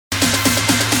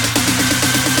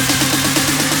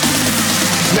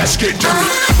let's get dirty.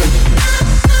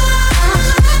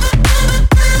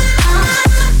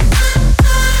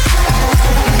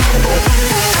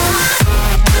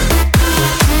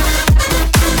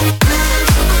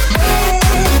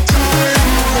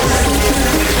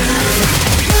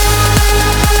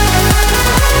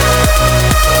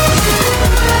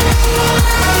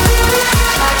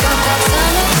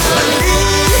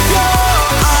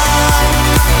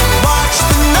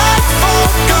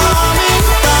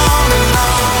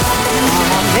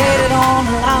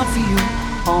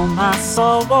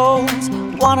 Sorrows.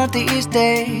 One of these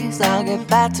days I'll get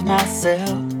back to myself.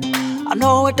 I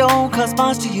know it don't cost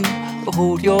much to you, but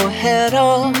hold your head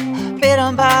up.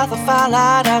 Bitten by the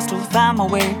firelight, I still find my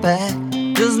way back.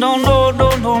 Just no,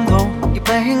 you're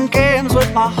playing games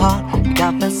with my heart. You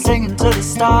got me singing to the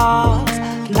stars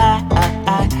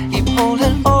tonight. Keep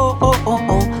holding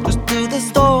on, just do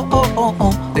this door.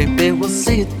 Baby, we'll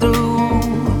see it through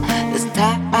this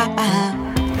time.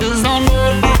 Just no,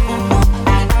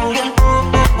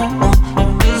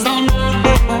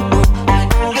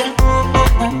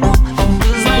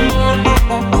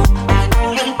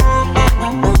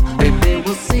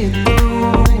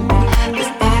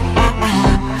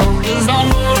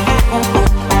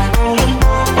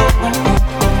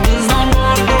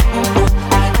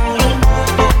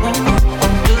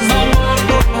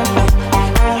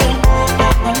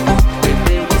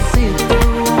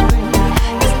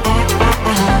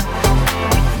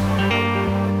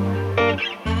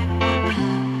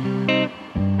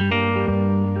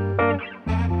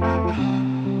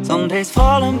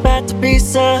 falling back to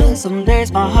pieces. Some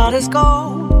days my heart is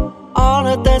gone. All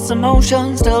of this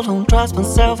emotion, still don't trust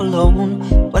myself alone.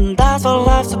 When dice for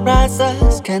life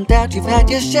surprises, can't doubt you've had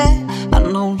your share. I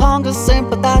no longer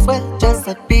sympathize with just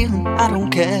that feeling, I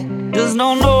don't care. Just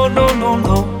no,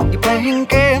 you're playing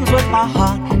games with my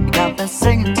heart. You got me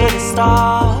singing to the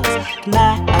stars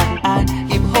tonight.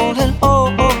 Keep holding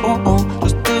on,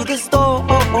 just through this door.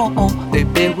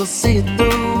 Baby, we'll see it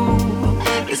through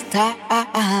this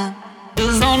time.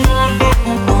 Just no,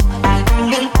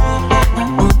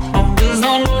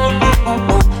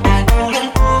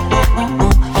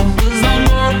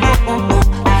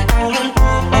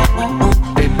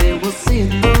 baby, we'll see it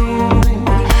through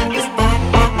this time.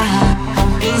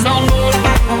 Just no,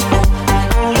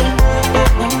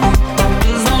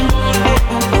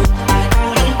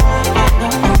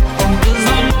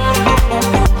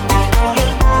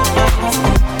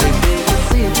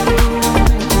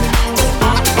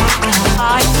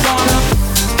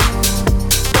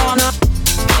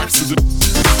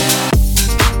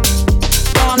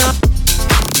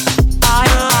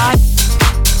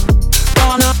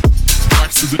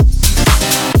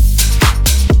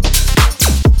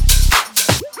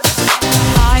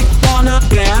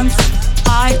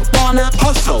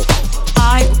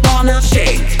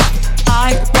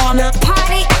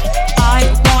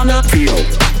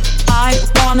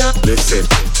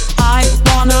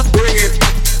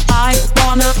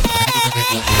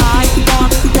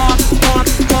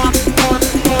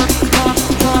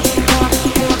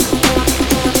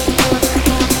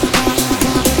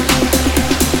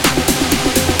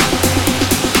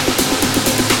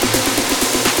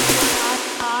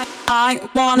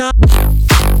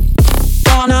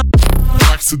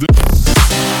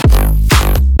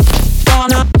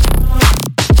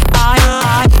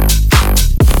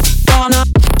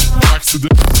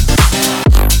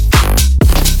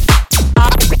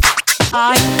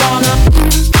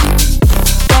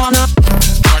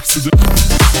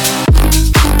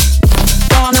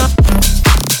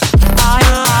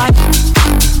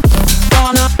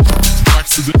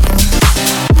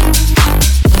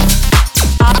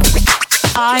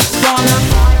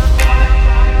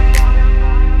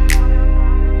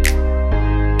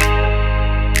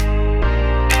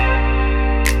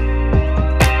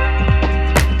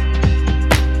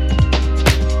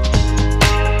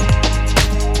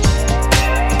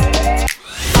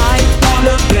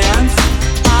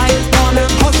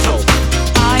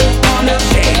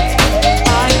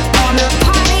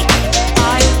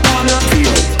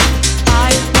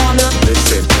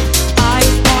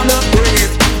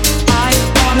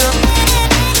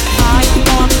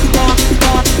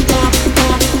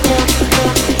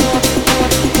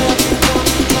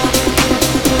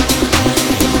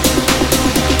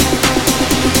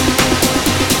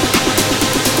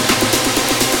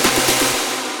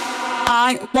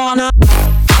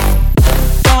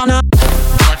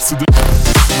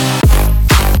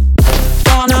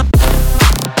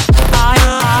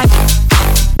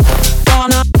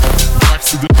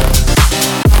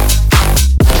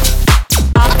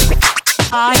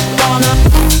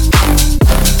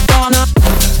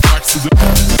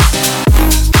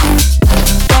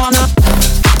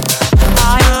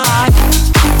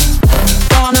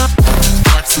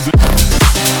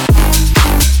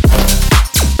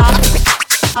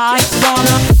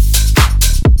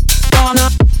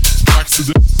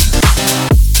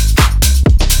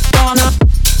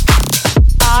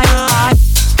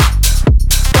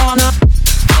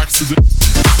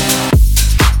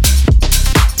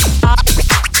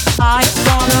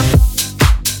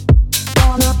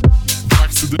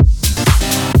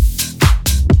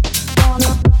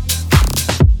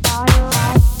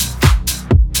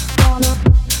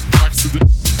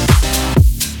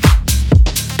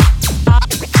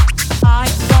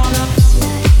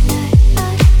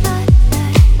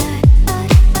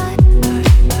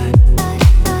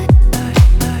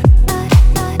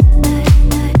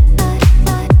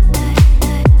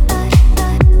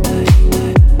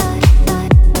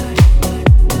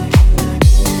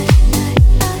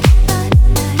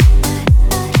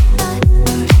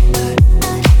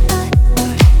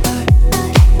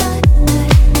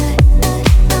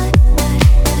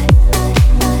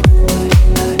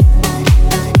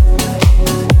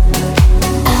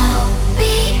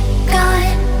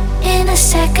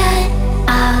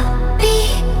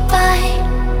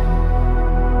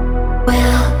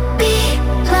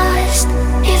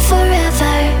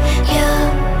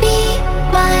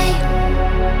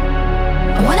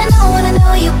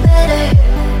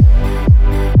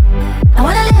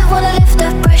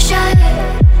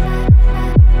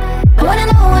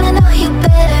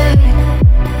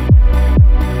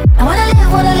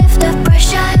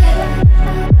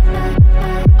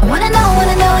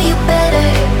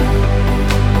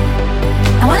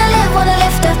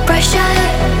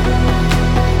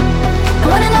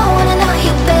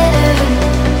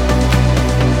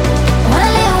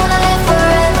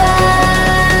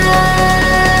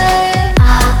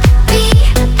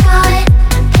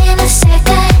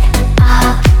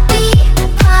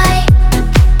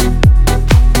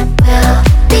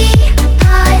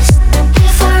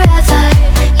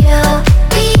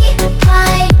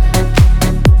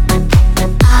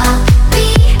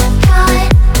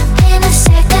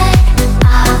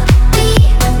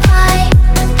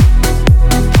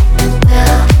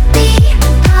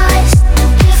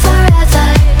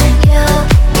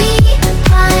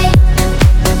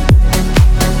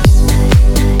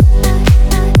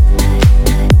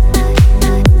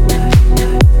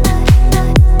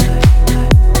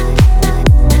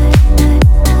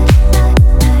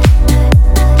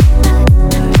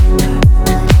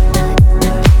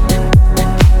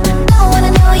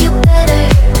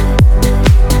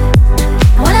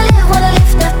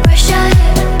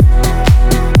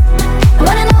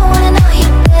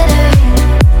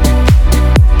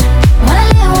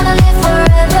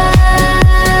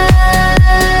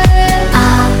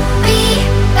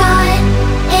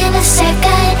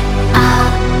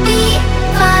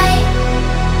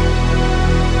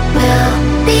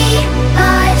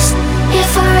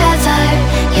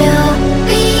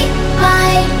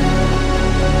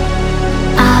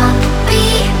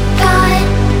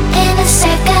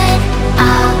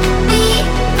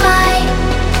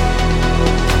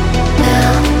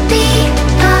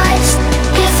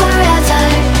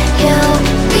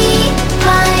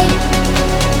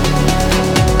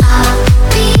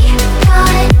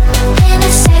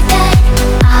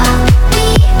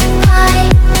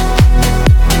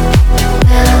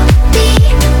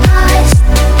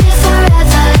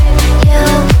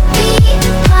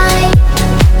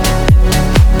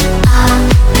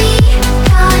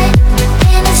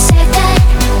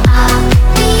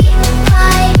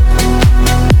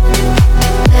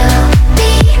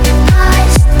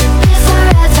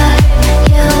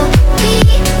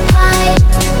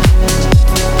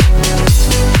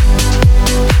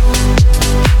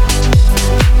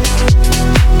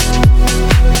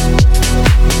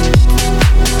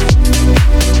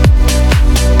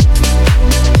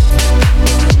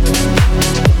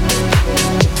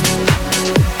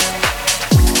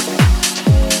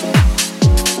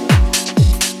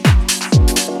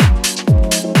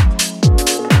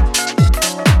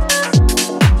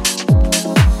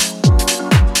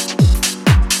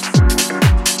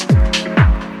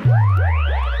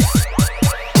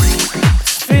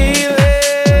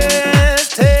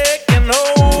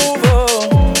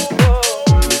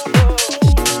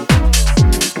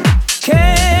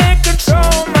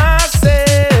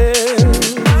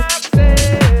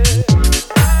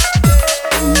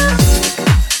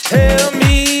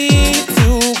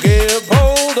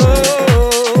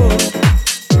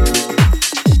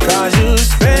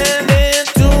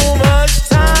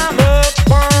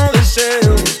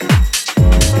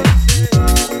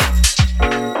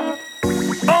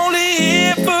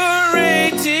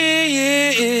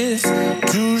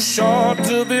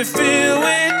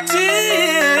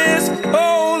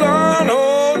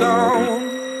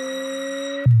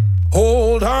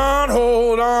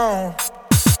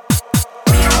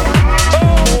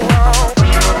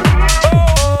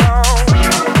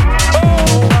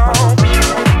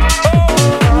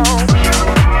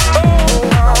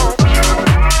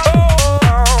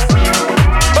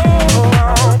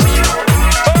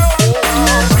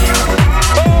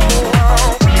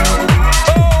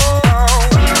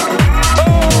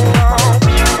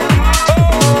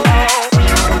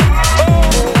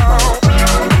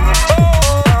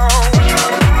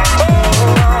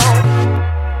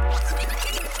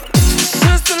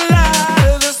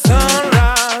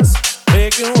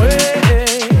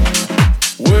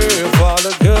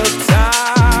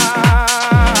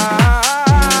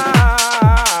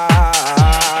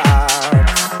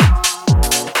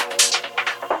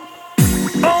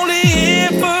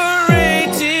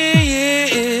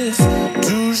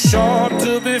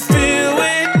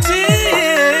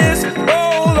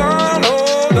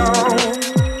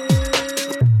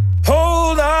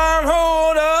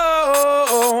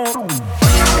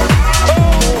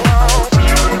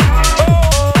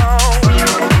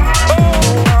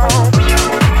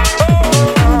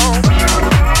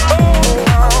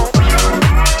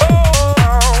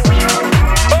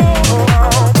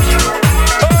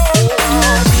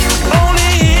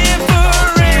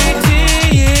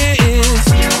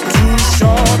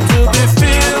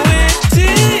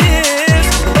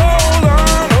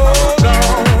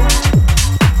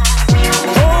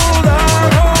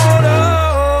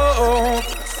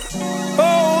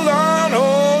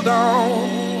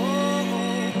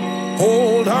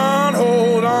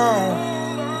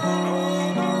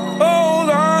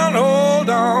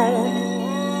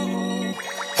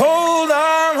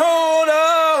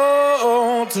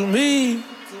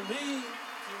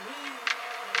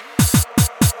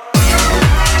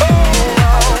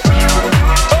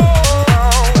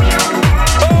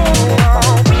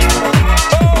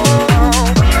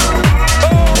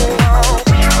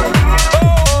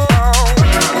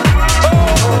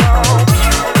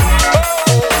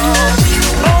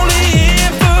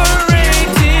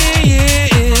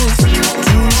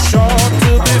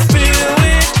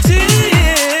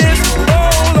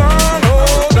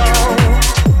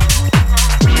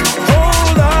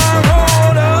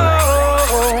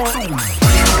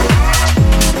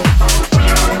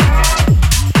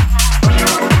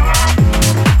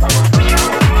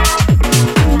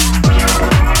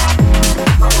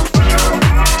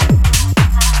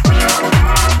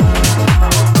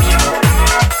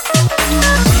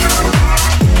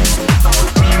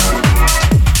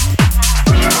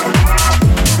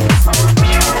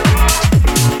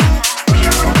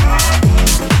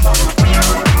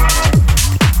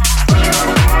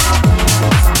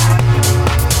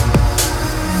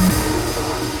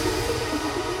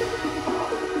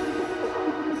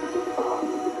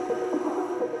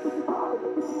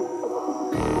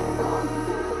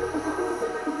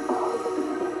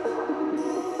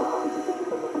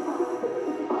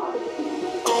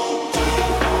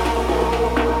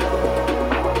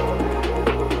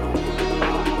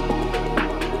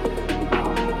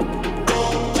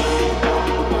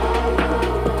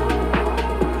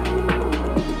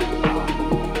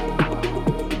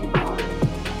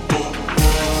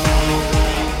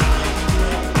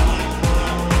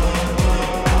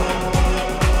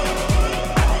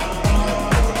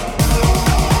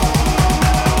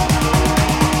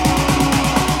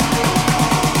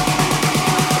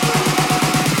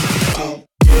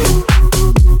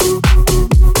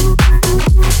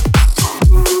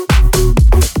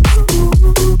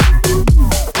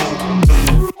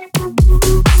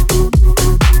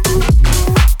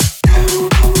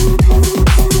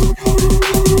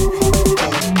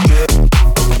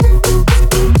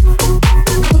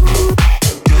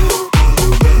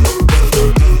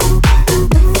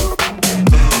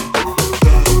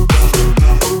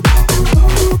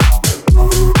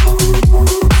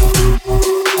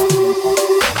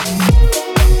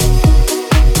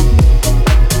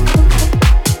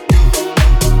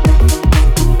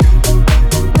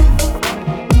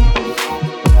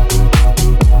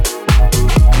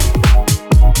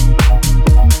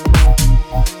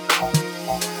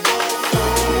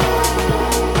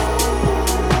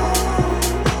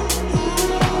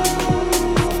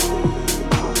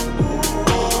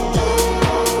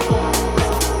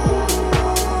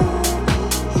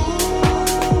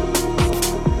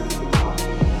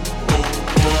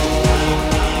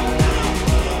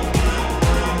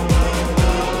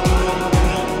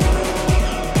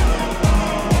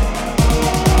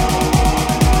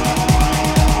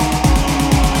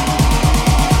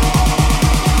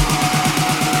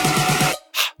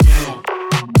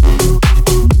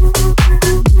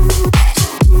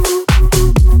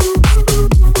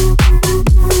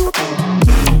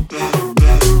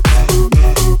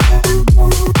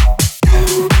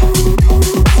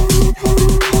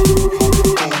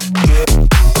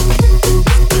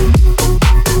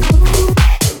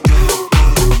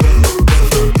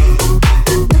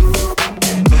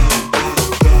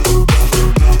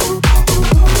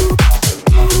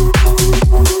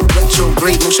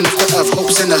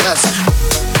 hopes in the hearse.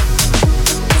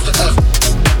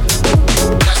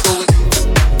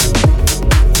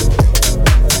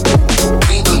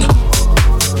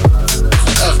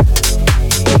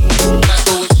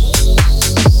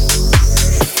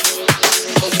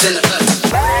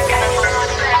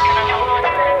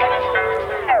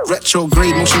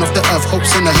 Retrograde motion of the earth,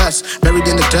 hopes in the hearse. Buried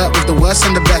in the dirt with the worst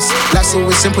and the best. Life's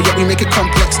always simple, yet we make it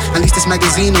complex. At least this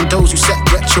magazine and those who set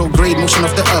retrograde motion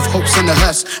of the earth, hopes in the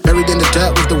hearse. Buried in the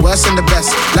dirt with the worst and the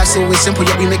best. Life's always simple,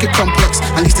 yet we make it complex.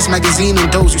 At least this magazine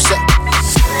and those who set.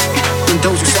 And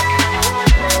those who set.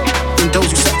 And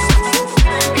those who set.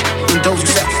 And those who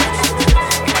set.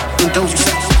 And those who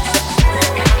set.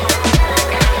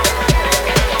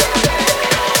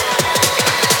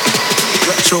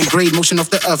 Retrograde motion of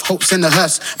the earth, hopes in the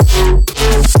hearse.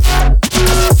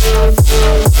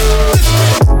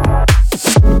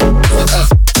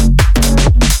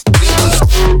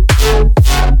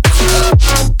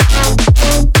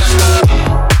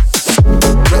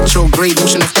 Retrograde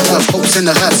motion of the earth, hopes in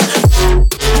the hearse.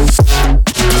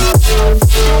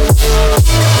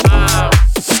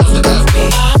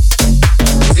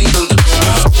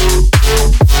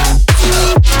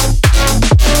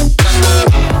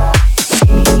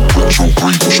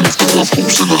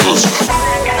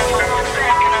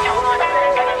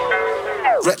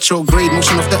 Retrograde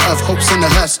motion of the earth, hopes in the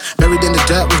hearse. Buried in the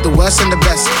dirt with the worst and the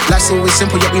best. Life's always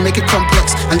simple, yet we make it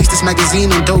complex. At least this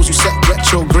magazine and those who set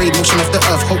retrograde motion of the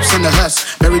earth, hopes in the hearse.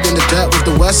 Buried in the dirt with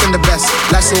the worst and the best.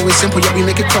 Life's always simple, yet we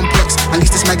make it complex. At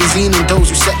least this magazine and those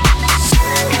who set.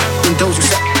 And those who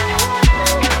set.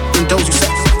 And those who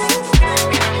set.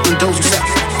 And those who set.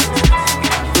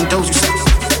 And those who set.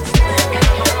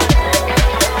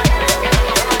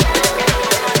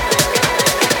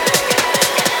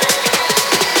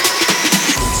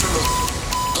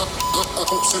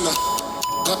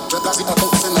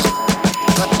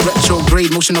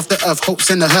 Retrograde motion of the earth, hopes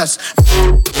in the hearse.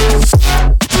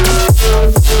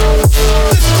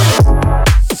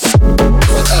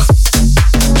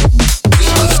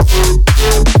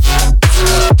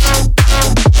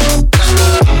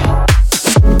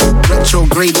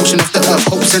 Retrograde motion of the earth,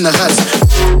 hopes in the hearse.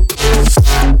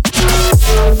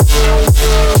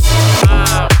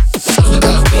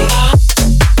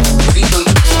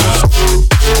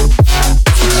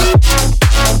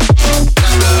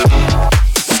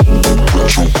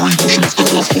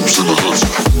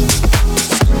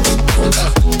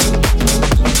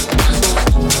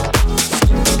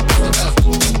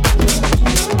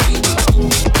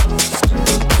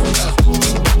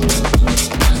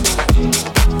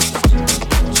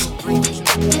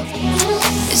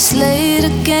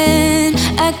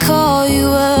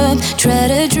 Try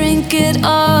to drink it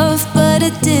off, but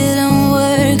it didn't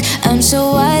work. I'm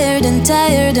so wired and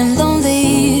tired and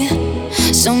lonely.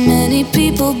 So many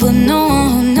people, but no one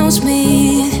who knows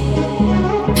me.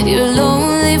 Your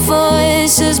lonely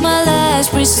voice is my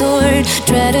last resort.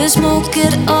 Try to smoke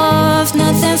it off,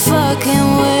 nothing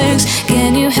fucking works.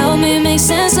 Can you help me make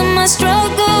sense of my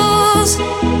struggles?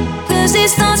 'Cause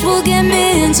these thoughts will get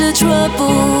me into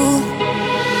trouble.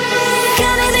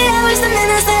 Counting the hours, the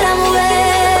minutes that I'm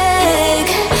awake.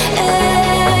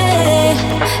 Ay,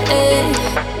 ay.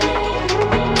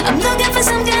 I'm looking for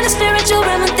some kind of spiritual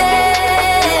remedy.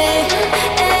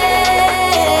 Ay,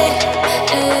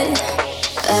 ay.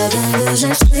 I've been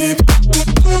losing sleep.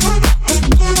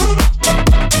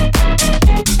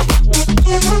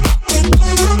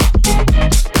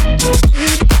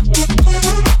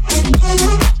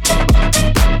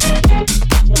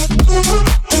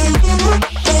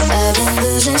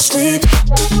 Sleep.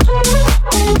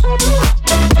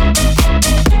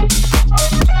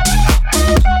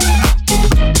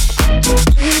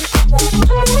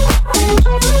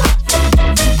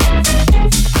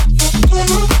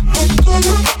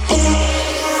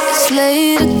 It's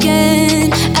late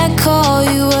again, I call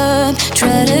you up.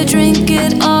 Try to drink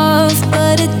it off,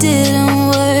 but it didn't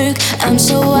work. I'm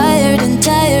so wired and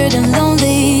tired and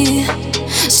lonely.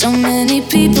 So many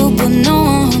people, but no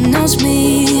one who knows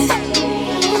me.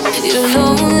 Your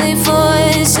lonely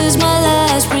voice is my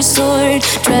last resort.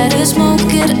 Try to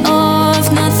smoke it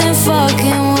off, nothing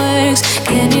fucking works.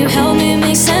 Can you help me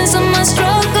make sense of my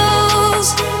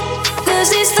struggles? 'Cause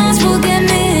these thoughts will get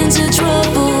me into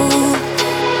trouble.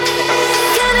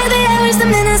 Counting the hours, the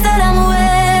minutes that I'm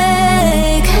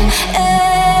awake.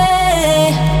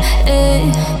 Ay, ay.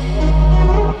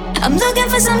 I'm looking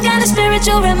for some kind of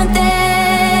spiritual remedy.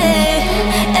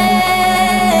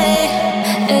 Ay,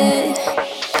 ay.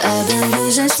 I've been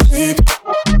losing sleep.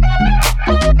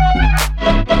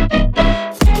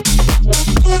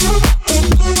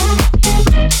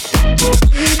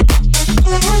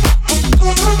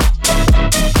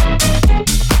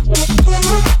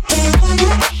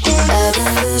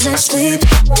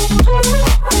 sleep.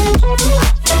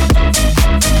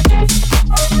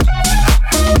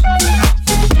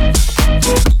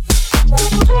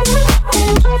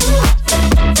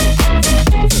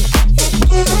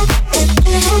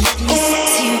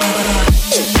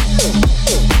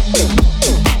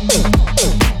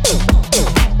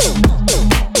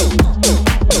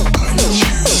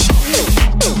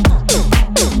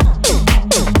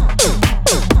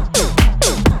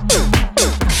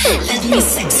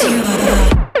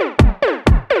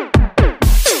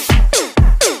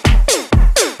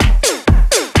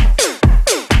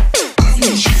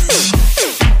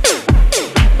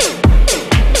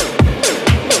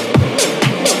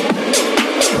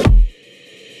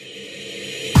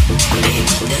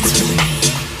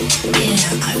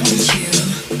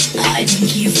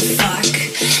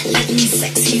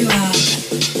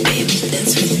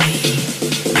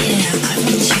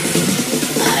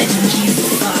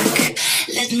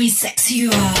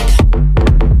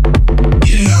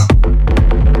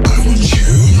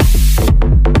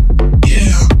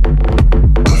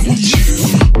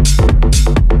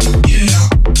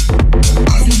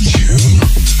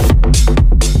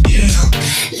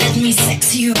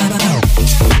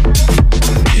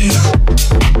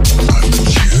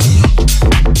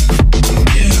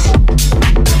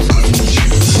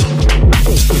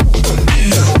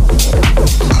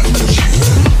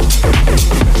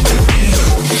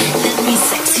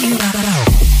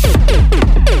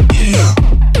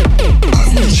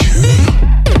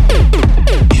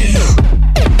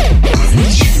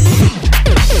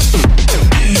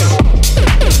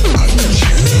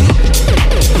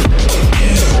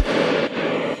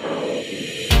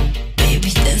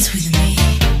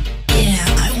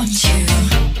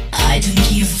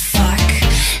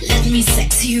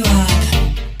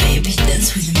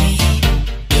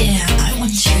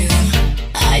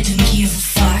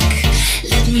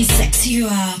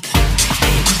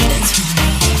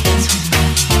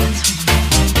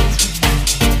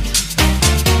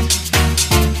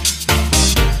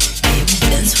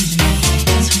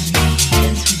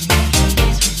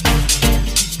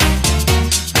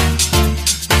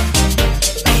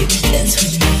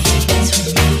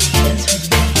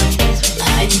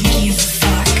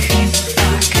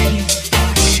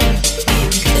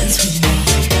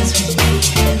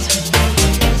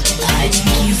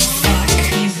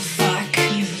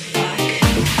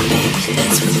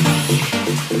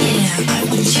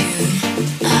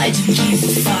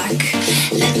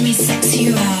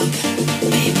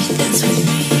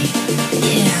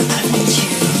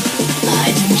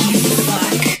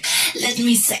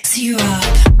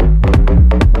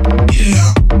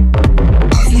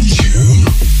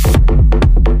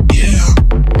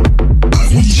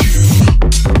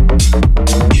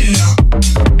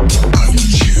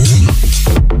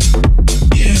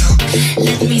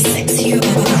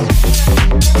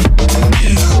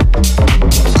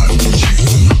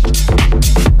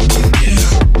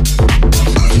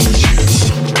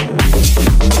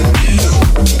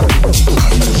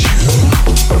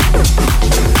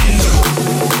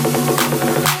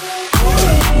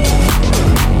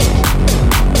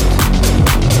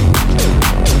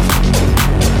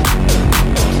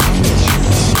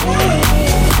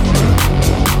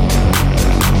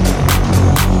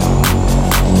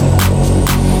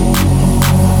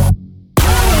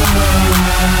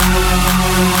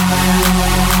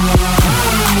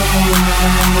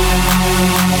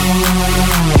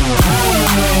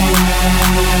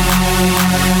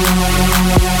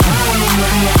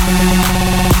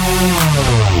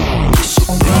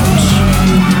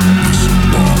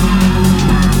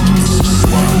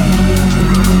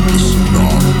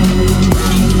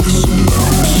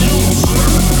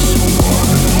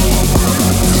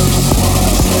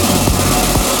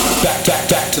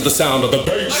 To the sound of the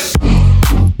bass.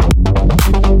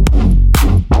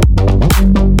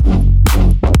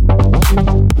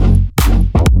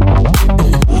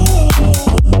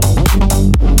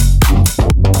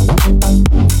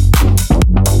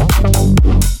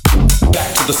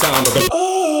 Back to the sound of the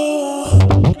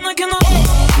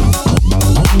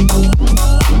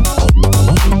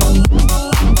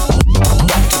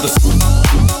back to the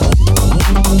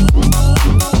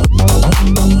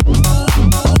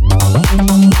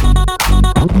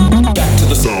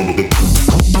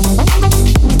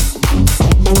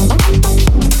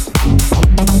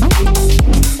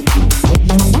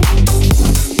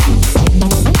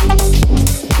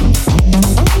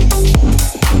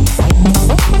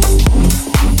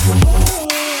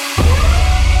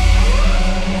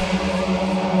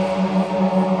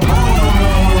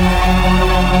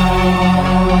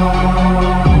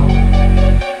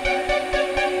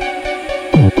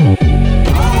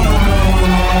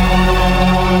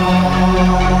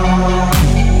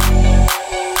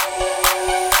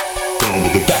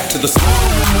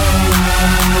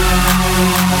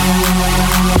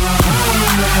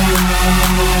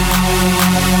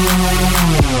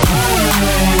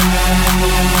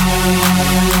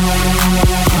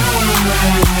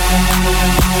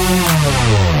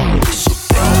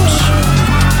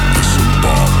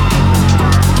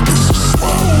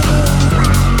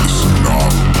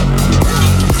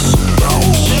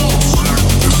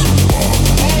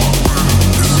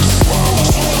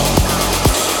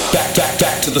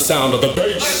Back to the sound of the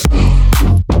bass.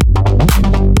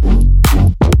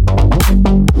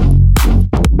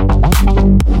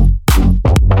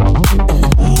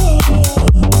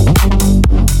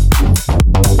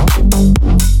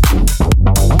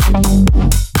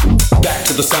 Back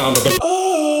to the sound of the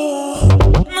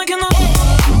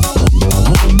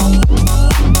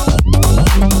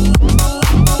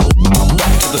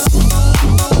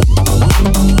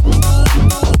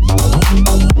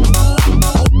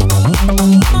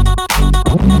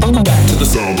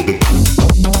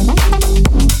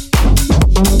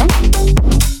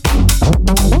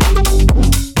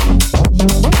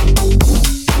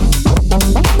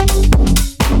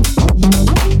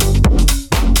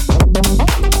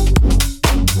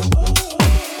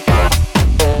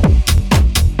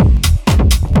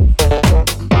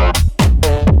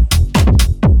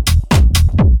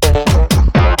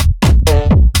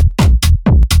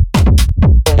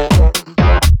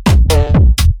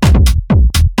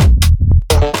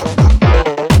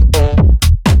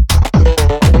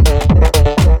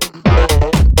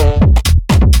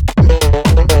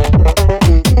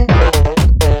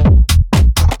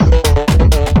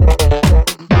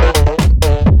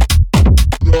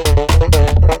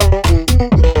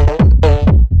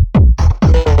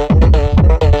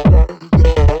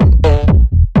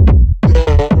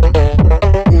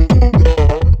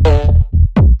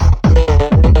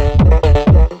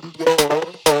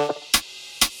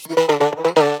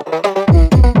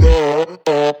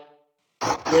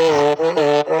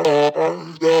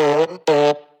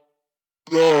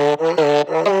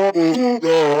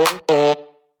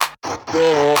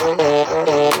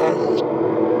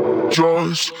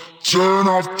Just turn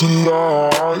off the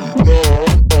light.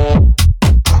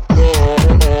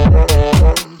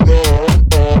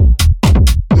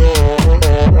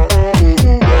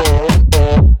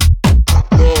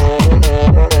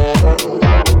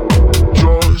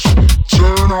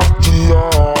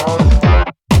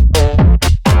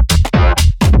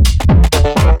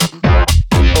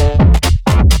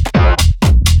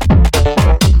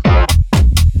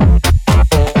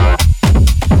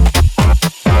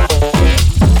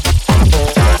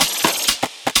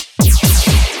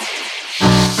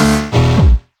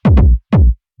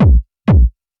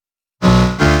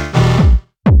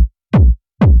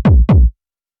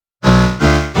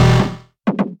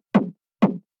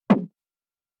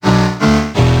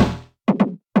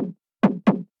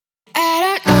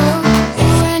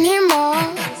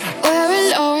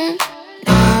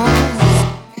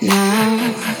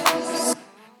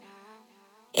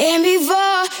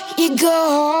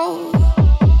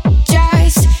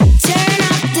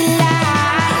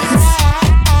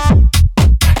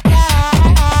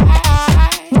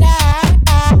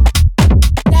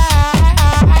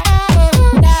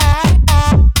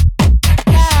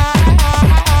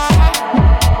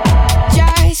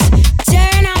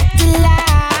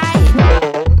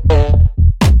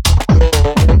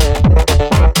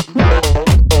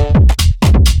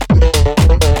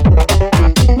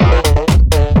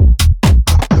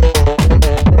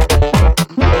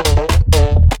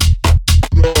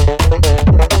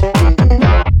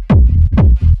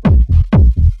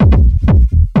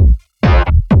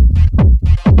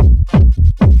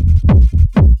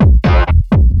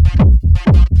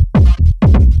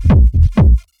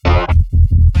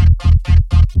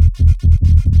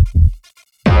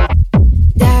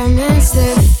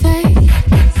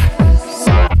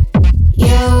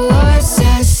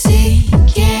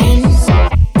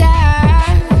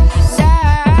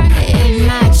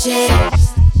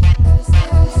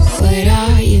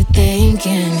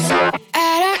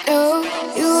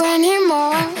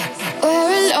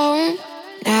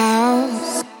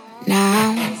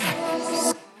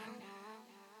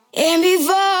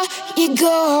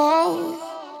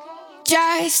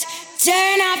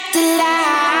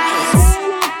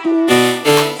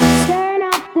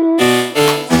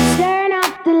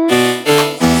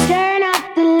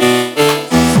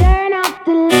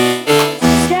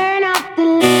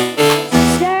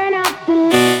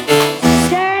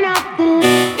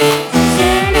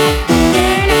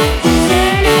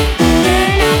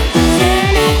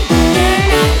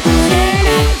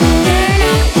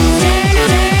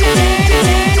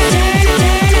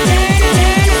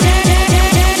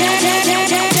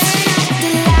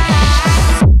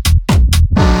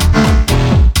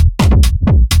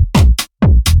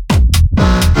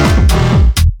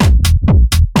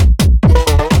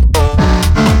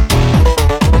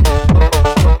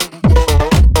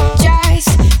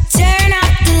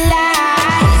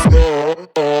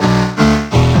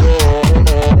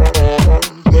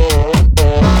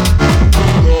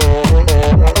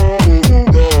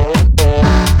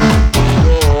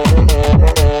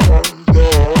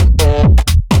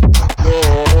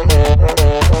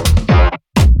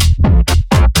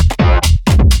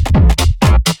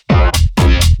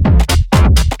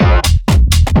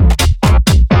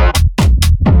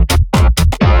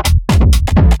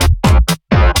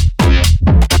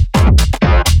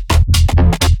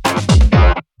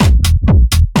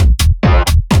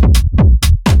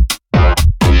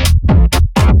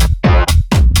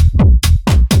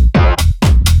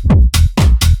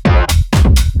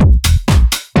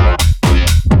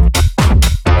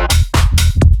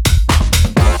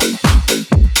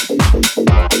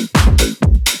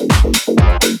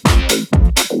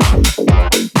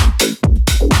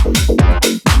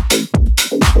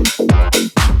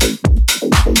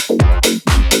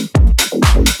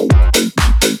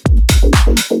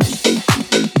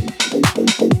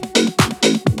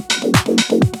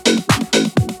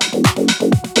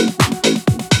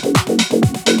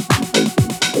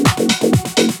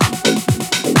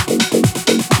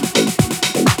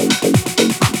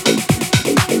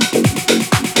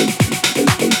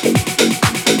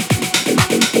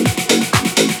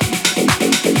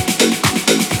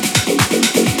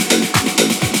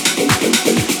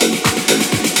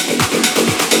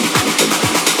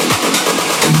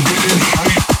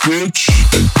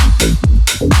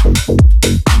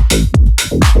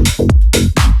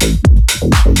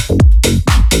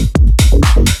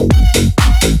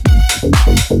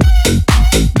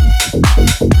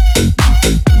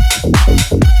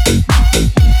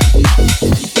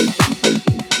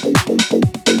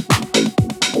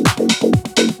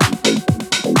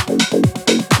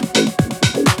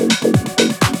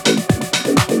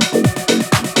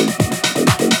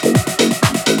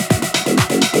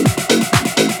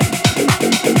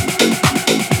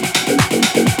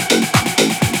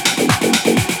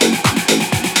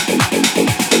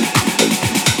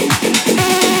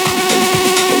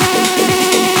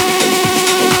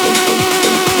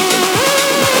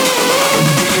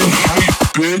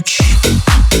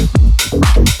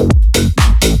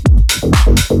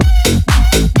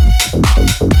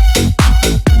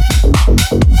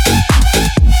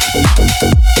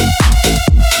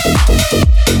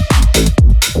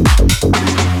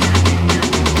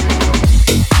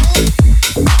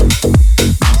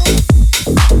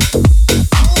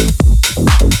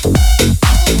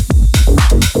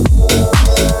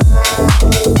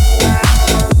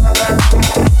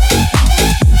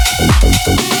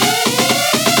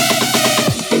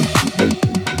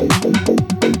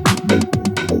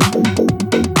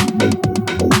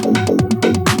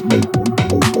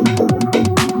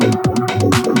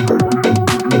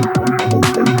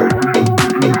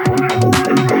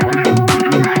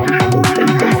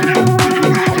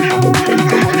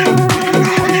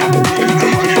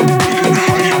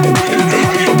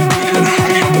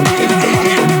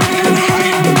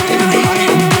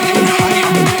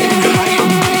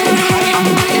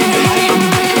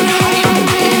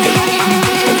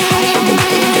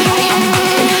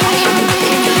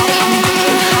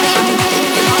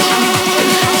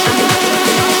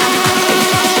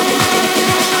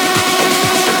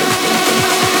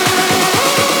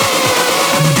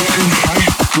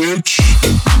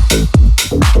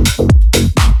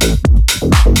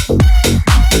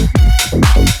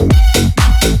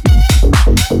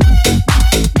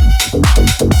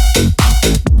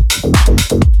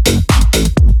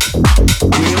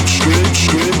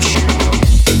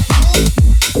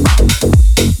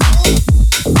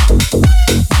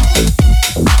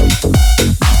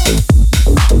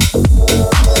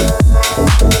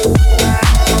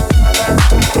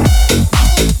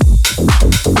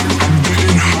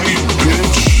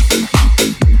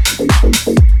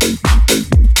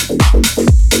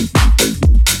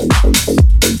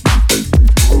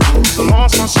 I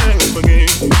lost myself again.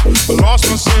 I lost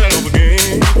myself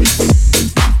again.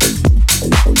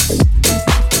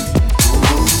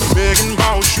 Begging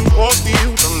about shoot or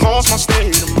steal. I lost my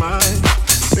state of mind.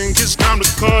 Think it's time to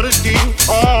cut a deal.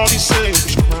 All these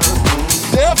selfish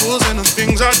crimes. Devils in the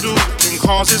things I do can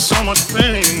cause it so much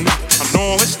pain. I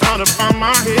know it's time to find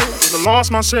my head. 'Cause I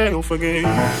lost myself again.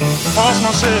 Lost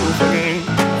myself again.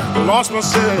 I lost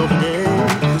myself again.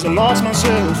 'Cause I lost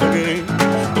myself again.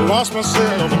 I lost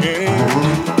myself again.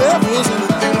 Devils in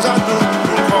the things I do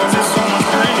can cause it so much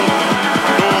pain.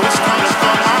 I know it's time to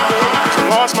find my head. 'Cause I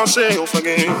lost myself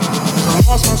again. I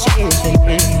lost myself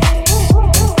again.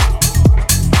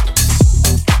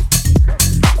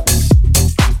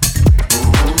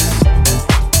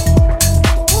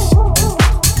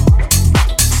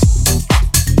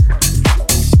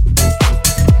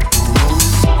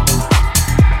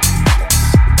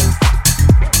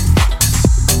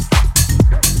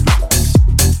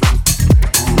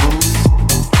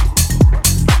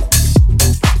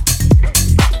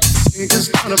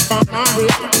 To find my way,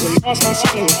 I lost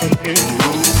myself again.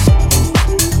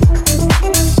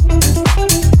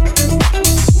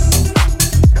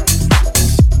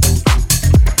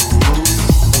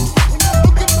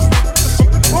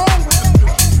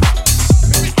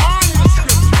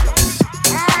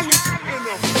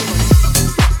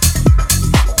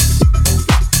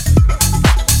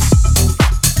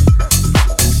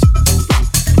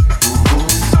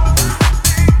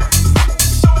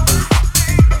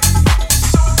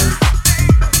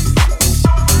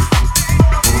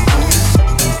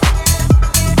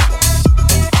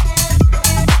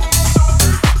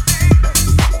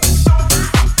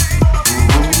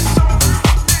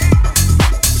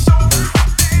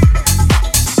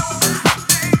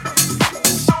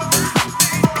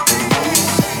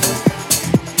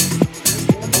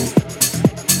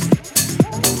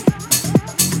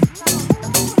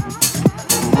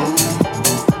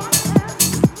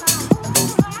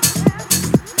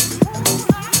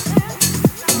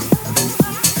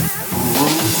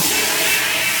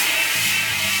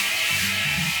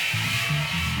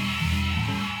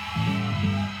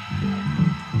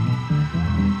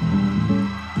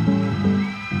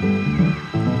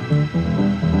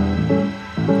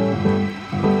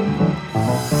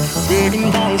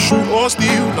 Or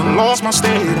steal, done lost my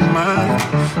state of mind.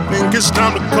 Think it's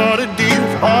time to cut a deal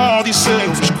for all these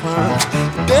selfish crimes.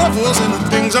 The devil's in the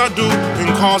things I do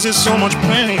can cause it so much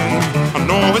pain. I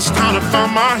know it's time to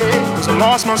find my head, 'cause I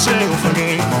lost myself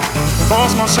again.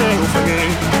 Lost myself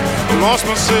again. I lost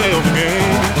myself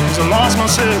again. 'Cause I lost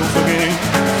myself again.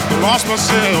 I lost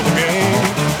myself again.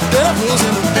 The devil's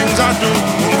in the things I do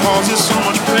can cause it so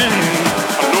much pain.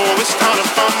 I know it's time to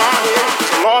find my head,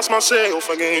 'cause I lost myself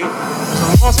again.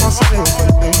 I lost myself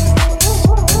again.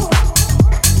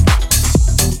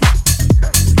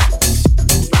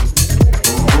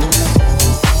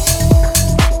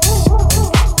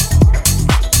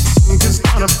 It's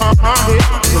time to find my head,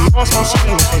 'cause I lost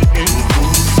myself again.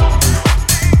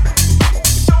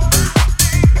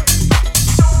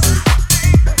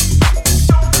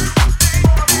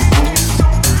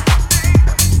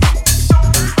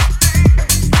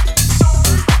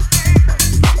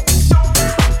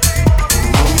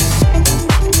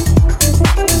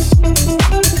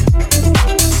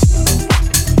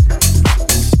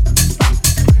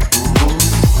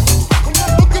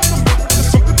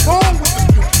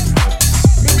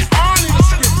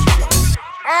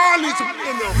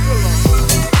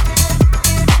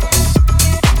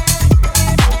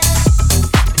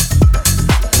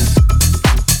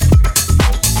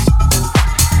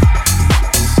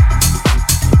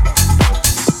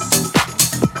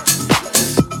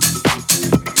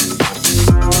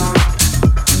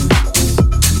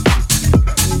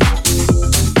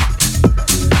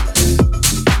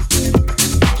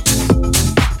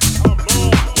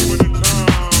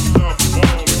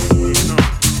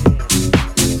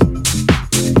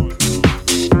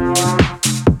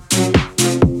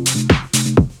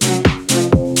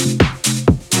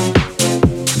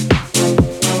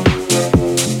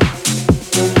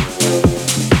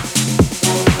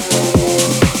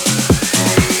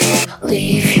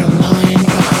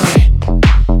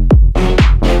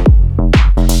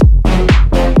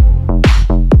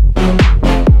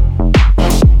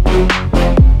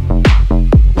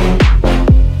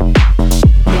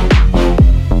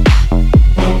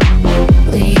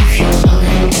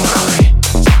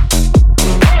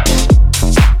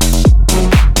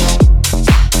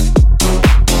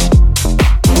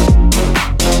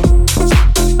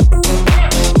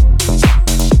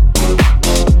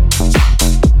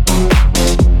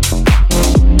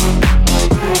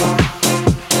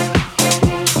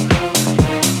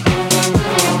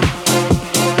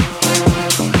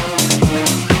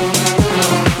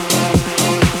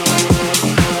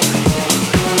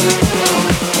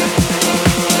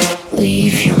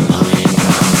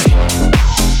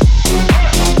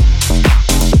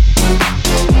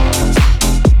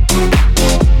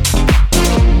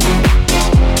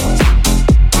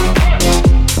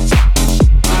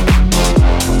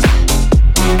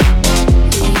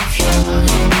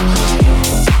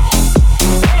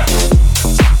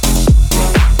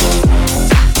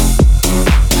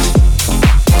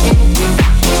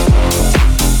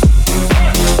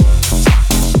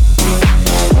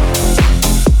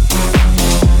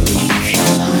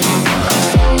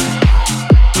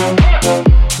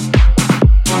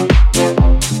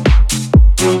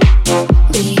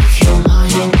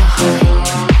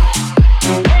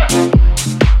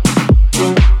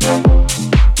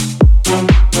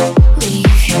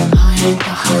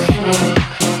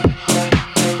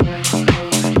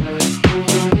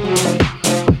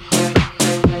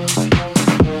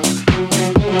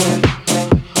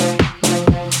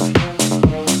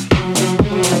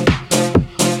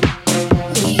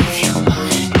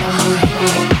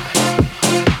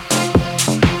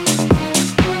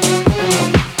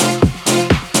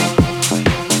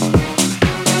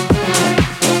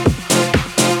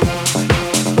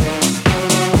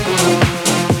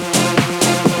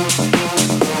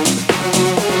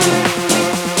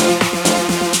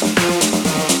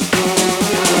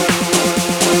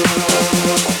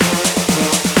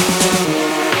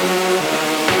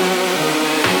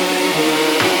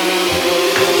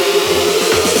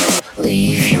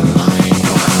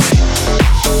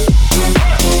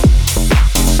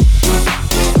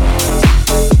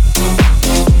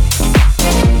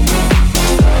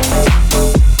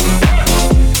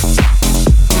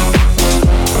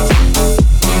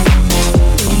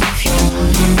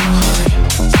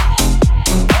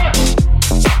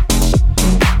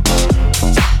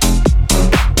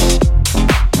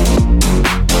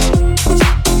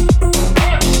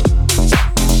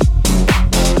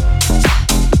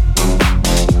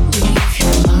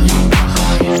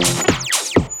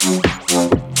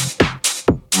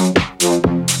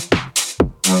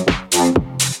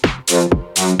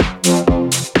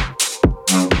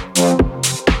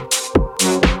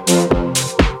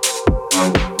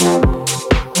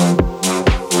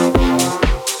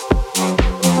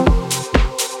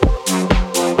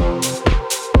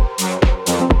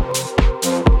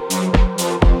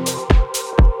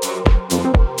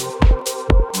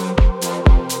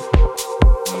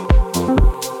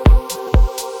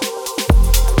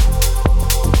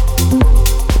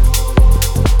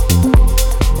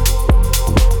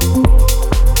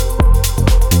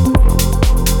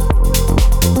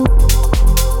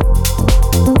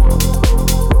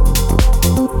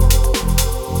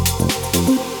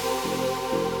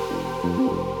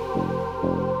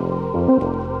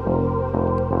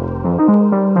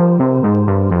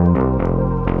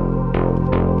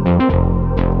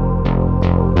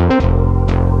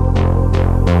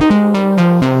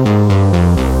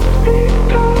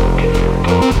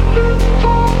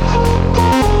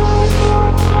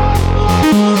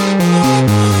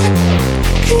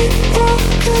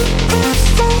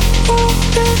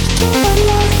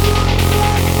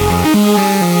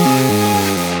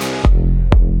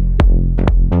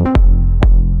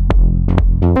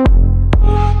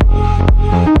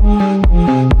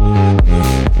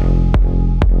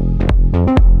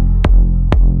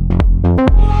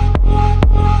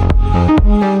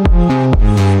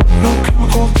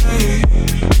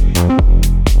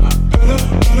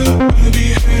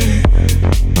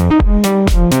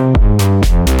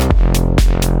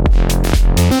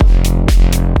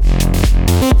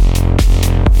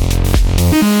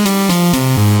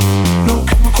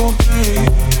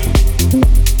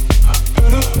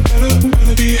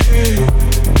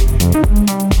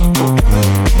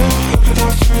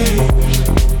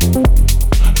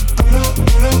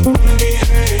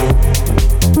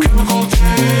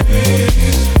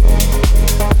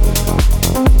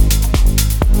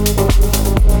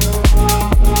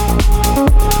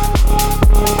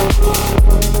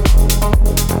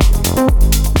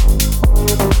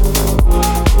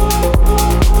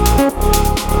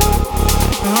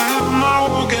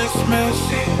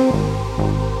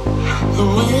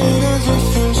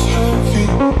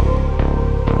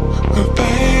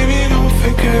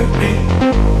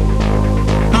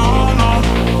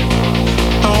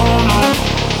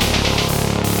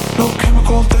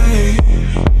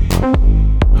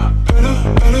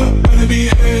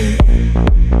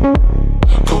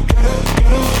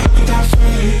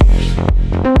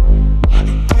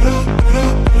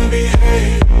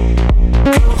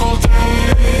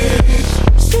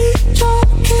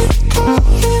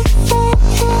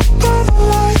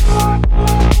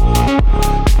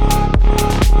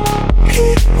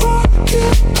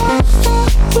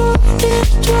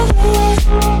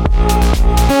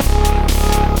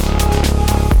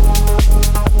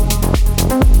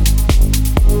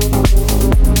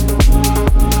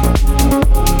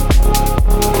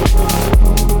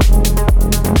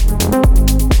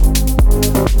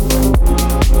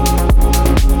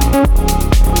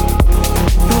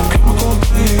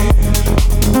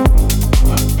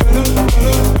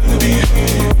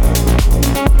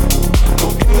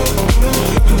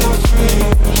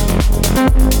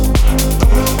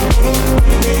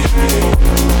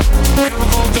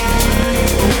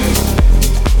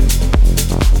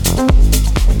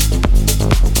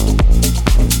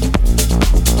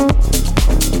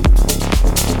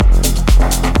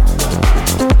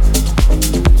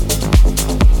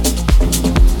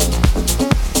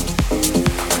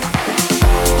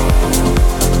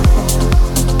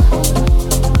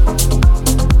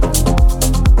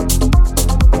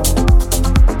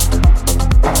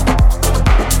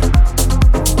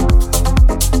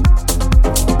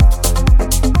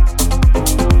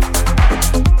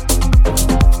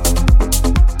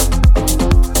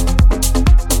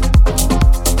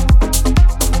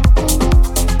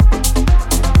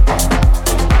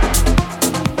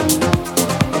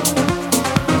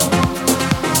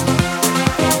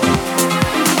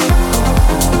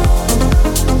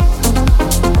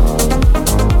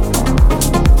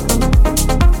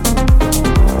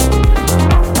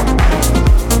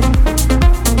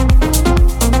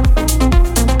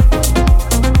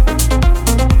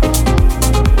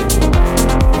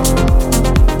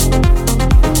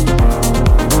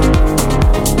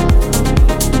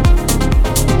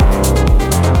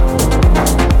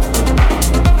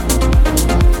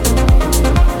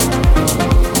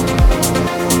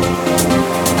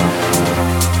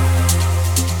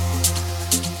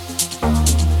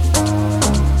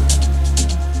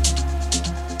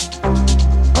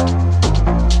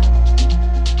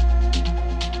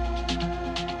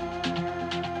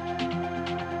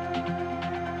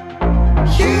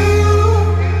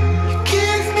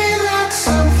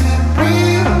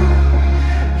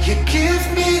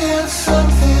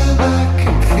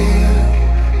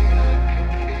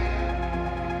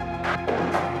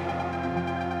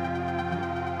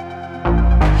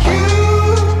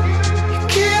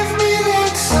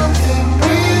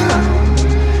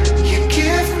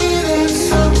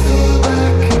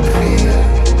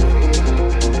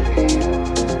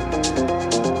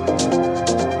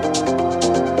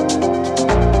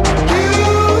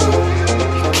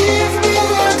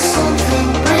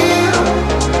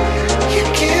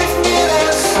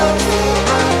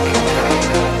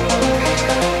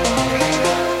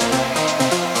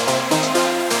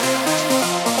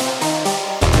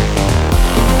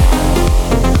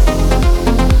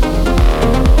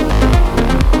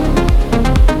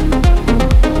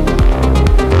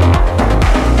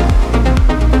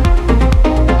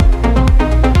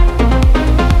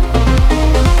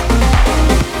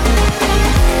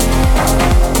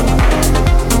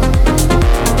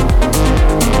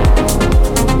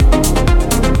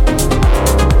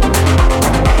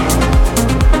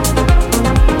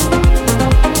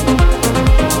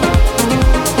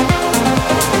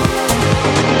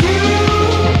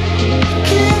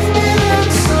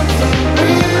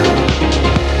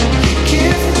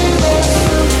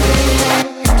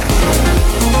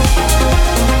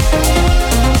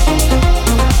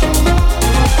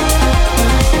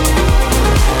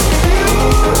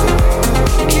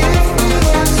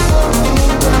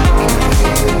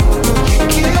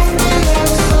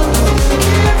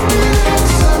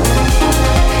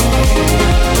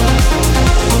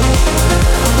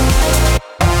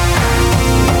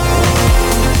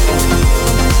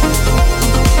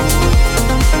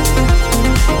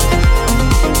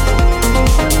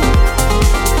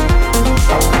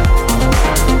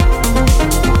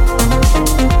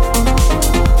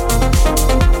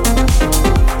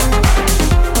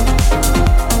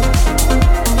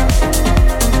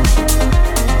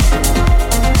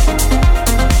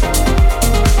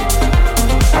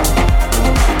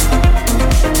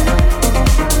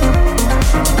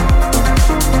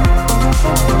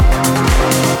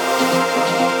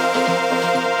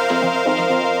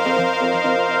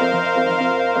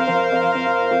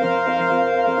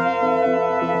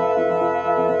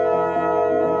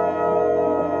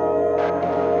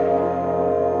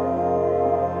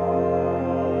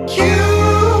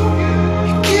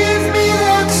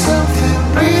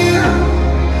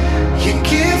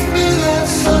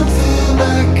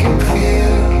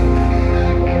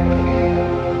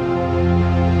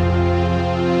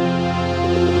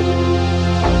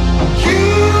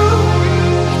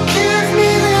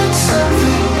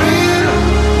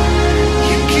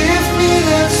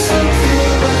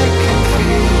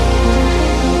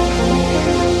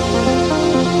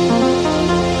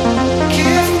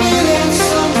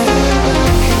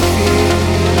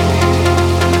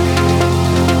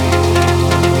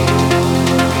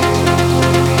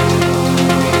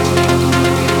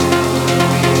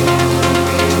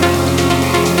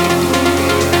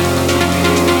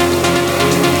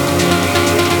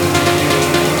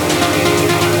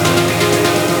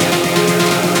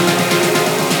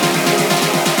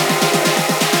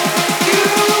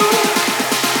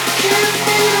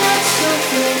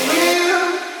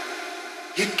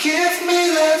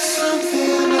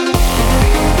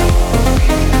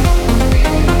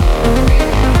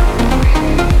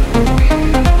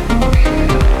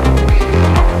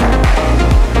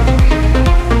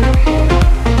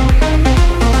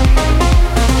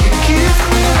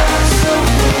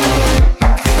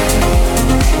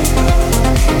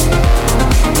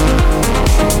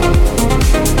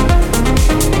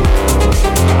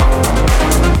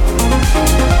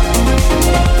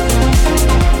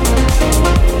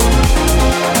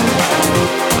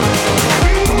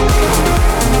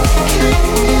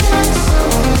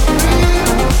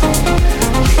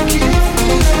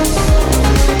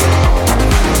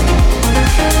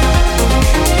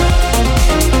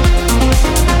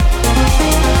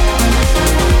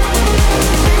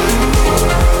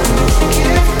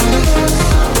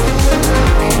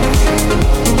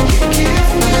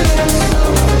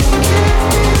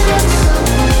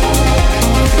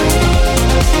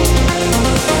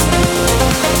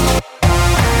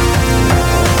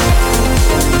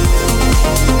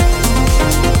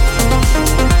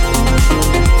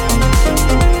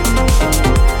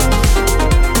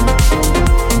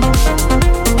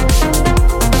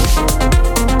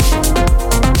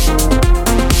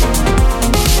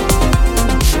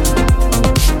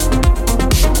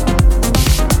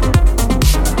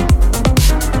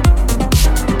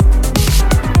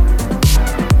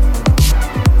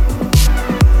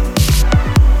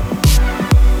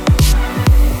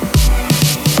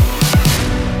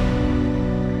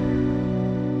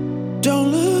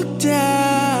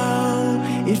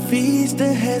 down, it feeds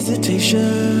the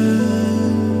hesitation.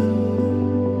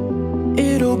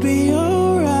 It'll be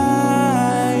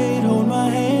alright. Hold my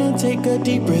hand, take a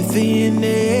deep breath in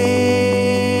it.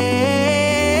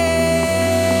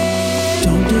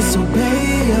 Don't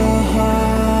disobey your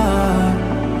heart.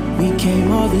 We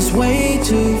came all this way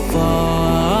too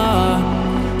far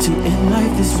to end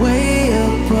life this way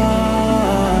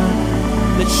apart.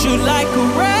 Let's shoot like a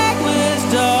reckless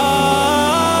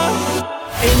dart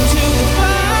into the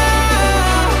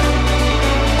fire.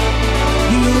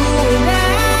 You and I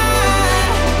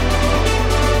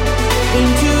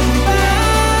into the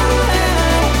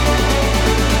fire.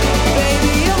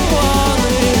 Baby, I'm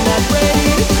falling, not ready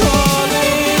to call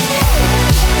it.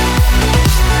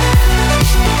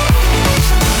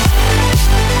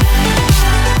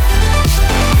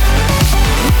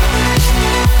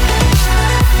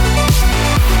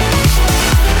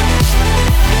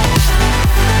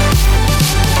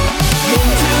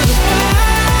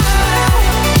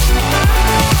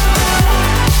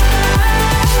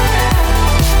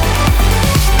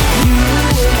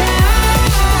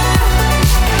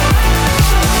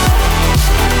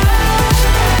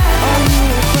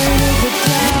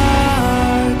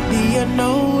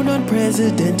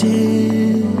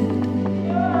 Unprecedented.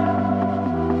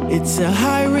 It's a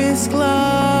high-risk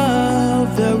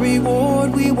love. The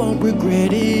reward, we won't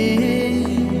regret it.